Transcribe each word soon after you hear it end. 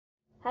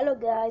Hello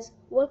guys,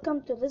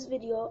 welcome to this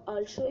video.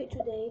 I'll show you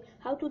today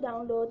how to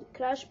download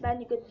Crash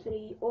Bandicoot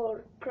 3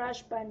 or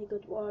Crash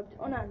Bandicoot World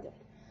on Android.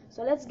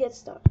 So let's get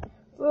started.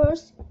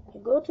 First,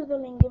 you go to the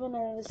link given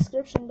in the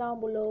description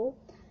down below.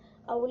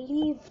 I will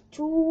leave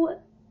two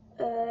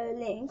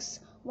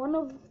links, one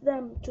of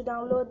them to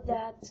download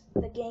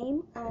the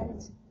game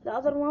and the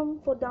other one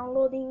for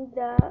downloading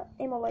the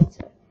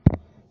emulator.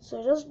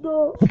 So just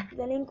go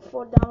the link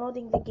for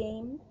downloading the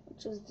game,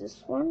 which is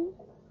this one,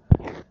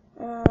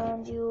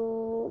 and he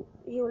will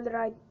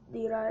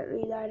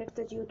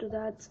redirected you to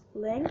that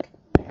link.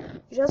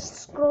 Just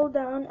scroll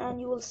down and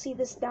you will see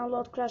this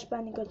download Crash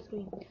Bandicoot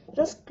 3.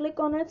 Just click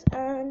on it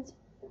and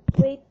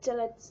wait till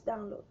it's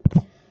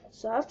downloaded.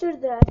 So after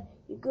that,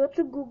 you go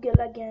to Google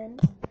again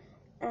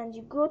and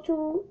you go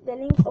to the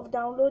link of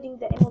downloading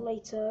the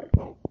emulator,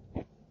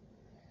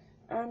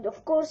 and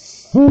of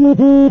course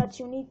that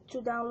you need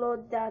to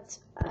download that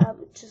app,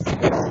 which is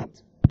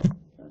this.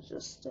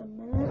 Just a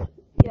minute.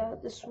 Yeah,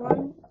 this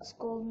one is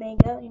called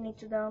Mega. You need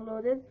to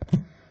download it.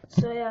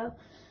 So yeah,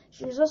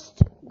 you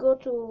just go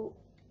to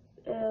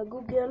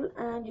Google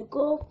and you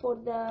go for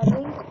the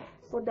link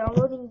for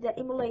downloading the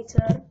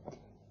emulator,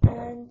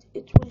 and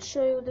it will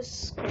show you the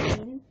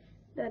screen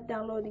that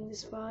downloading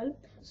this file.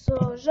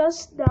 So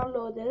just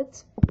download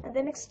it and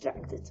then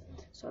extract it.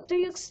 So after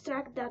you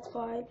extract that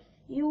file,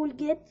 you will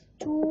get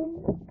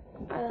two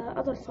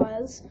other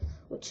files,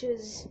 which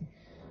is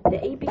the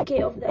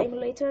APK of the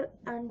emulator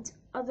and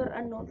other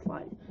unknown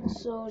file.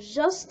 So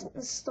just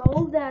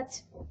install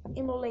that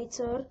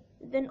emulator,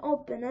 then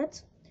open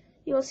it.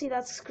 You will see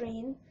that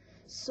screen.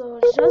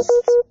 So just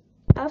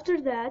after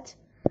that,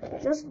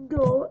 just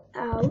go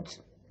out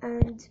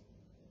and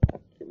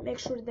make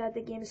sure that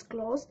the game is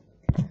closed.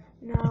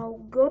 Now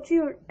go to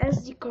your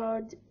SD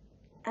card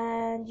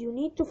and you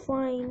need to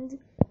find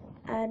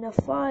a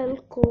file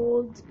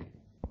called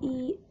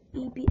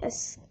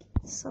EBS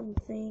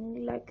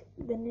something like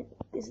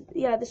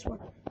this one.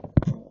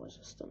 Oh,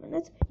 just a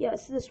minute. Yeah,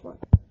 it's this one.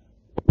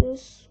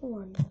 It's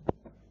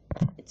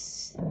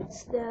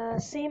the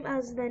same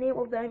as the name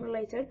of the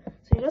emulator.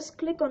 So you just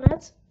click on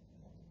it,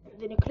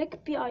 then you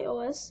click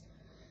PIOS,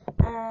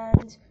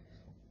 and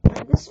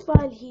this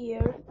file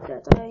here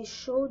that I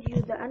showed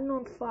you, the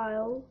unknown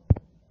file,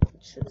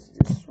 which is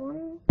this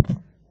one.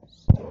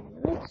 Just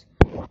a minute.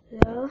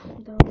 Yeah,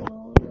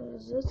 download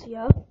is it?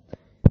 Yeah,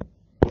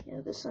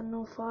 this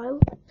unknown file.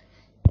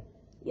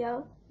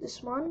 Yeah,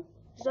 this one.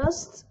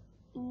 Just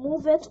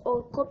move it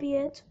or copy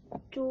it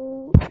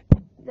to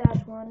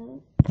that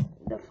one,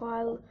 the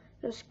file.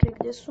 Just click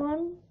this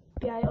one,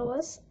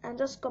 PIOS, and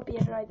just copy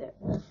it right there.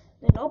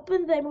 Then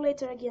open the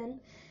emulator again,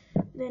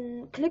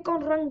 then click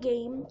on run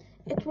game.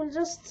 It will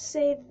just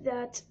say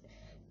that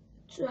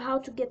how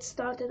to get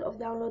started of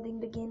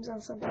downloading the games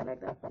and something like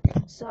that.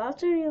 So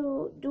after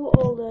you do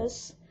all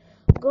this,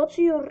 go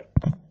to your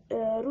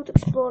root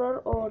explorer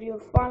or your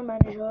file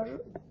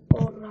manager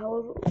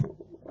or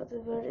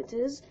whatever it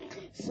is.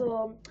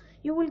 So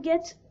you will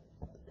get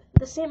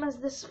the same as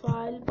this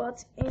file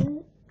but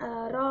in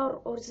a RAR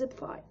or zip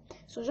file.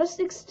 So just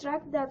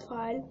extract that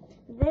file,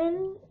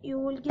 then you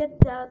will get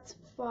that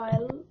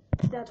file,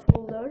 that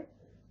folder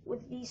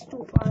with these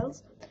two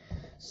files.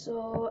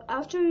 So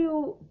after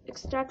you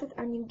extract it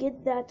and you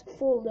get that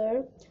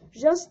folder,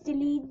 just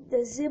delete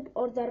the zip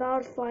or the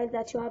RAR file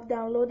that you have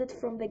downloaded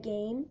from the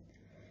game,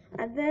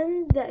 and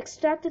then the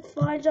extracted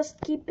file just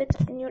keep it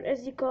in your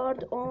SD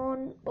card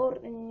or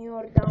in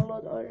your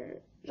download, or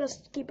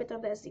just keep it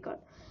on the SD card.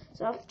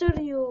 So after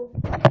you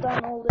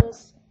done all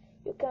this,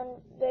 you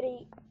can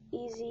very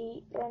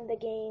easy run the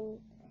game,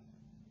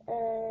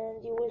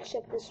 and you will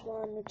check this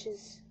one, which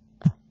is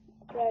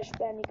Crash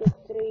Bandicoot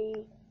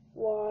 3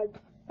 World,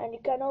 and you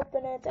can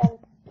open it and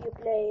you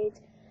play it.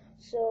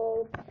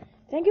 So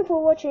thank you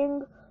for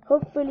watching.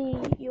 Hopefully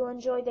you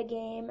enjoy the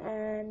game,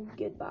 and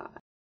goodbye.